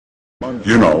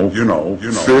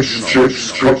Fish,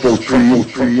 chips, couple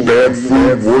tea, bad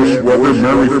food, worse weather,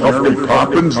 merry puppy,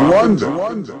 Poppins,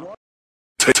 London.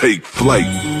 Take flight,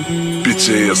 bitch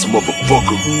ass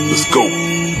motherfucker, let's go.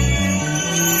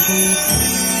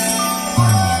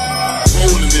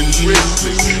 Rolling in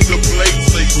Texas, the plate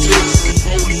say Texas.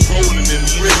 Rolling in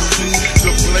Texas, the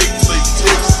plate say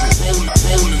Texas.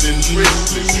 Rolling in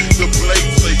Texas, the plate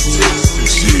say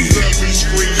Texas. Yeah.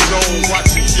 Screens on,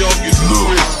 watching youngest.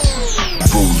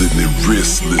 Rolling in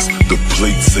restless, the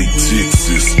plate say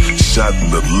Texas. Shot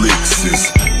in the Lexus,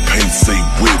 paint say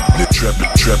witness.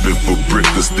 Trapping for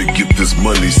breakfast to get this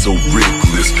money so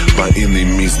reckless. By any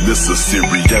means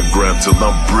necessary, I grind till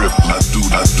I'm breathless.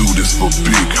 I do this for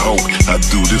Big Hawk, I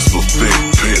do this for Fat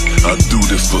Pet, I do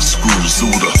this for Screw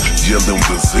Zooter, yelling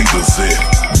with Zingers at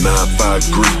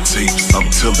 9-5 great tapes, I'm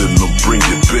telling them bring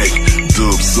it back.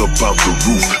 Dubs up out the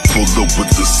roof, pull up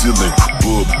with the ceiling.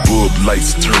 Bub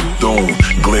lights turned on,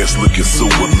 glass looking so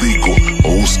illegal.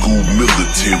 Old school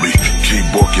military, K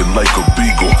barking like a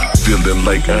beagle, feeling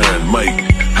like Iron Mike.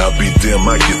 I'll be damn,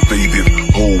 I get faded.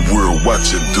 Whole world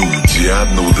watching, dude. Yeah,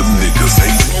 I know them niggas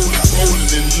hate it.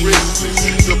 Rolling in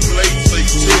Texas, the plate say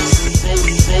Texas.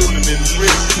 Rolling in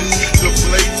Texas, the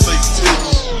plate say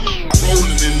Texas.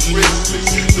 Rolling in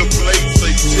Texas, the plate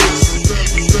say Texas.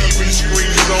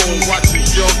 Screens on, watching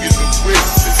youngest and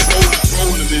Texas.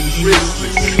 Rolling in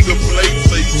Texas, the plate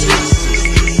say Texas.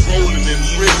 Rolling in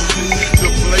Texas, the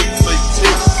plate say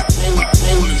Texas.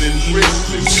 Rolling in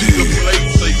Texas, the plate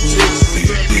say Texas.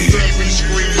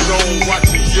 Screens on,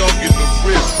 watching youngest and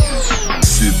Texas.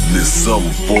 Sitting in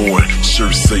something foreign,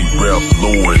 shirt say Ralph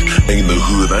Lauren. Ain't the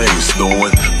hood, I ain't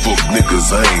snoring. Fuck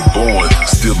niggas, I ain't born.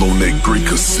 Still on that great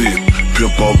cassette.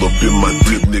 Pimp all up in my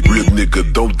dip, nigga. Real nigga,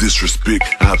 don't disrespect.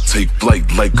 I take flight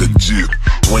like a jib.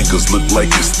 Swingers look like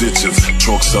extensions.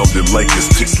 Trunk sounding like it's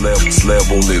tick. Slab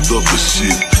on that other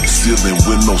shit. Ceiling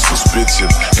with no suspension.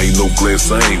 Ain't no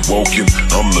glass, I ain't walking.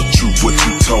 I'm the truth, what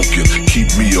you talking?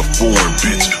 Keep me a foreign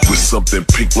bitch with something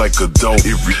pink like a dog.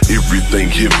 Everything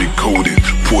heavy coated.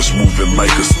 Porsche moving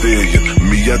like a stallion.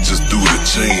 Me, I just do the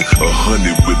chain.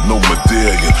 100 with no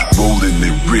medallion. Rolling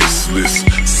it restless.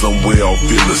 Somewhere off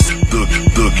feelings.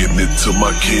 Thugging it to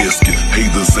my casket.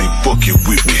 Haters ain't fucking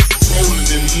with me.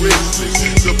 Rolling in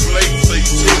Texas, the plate say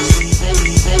Texas.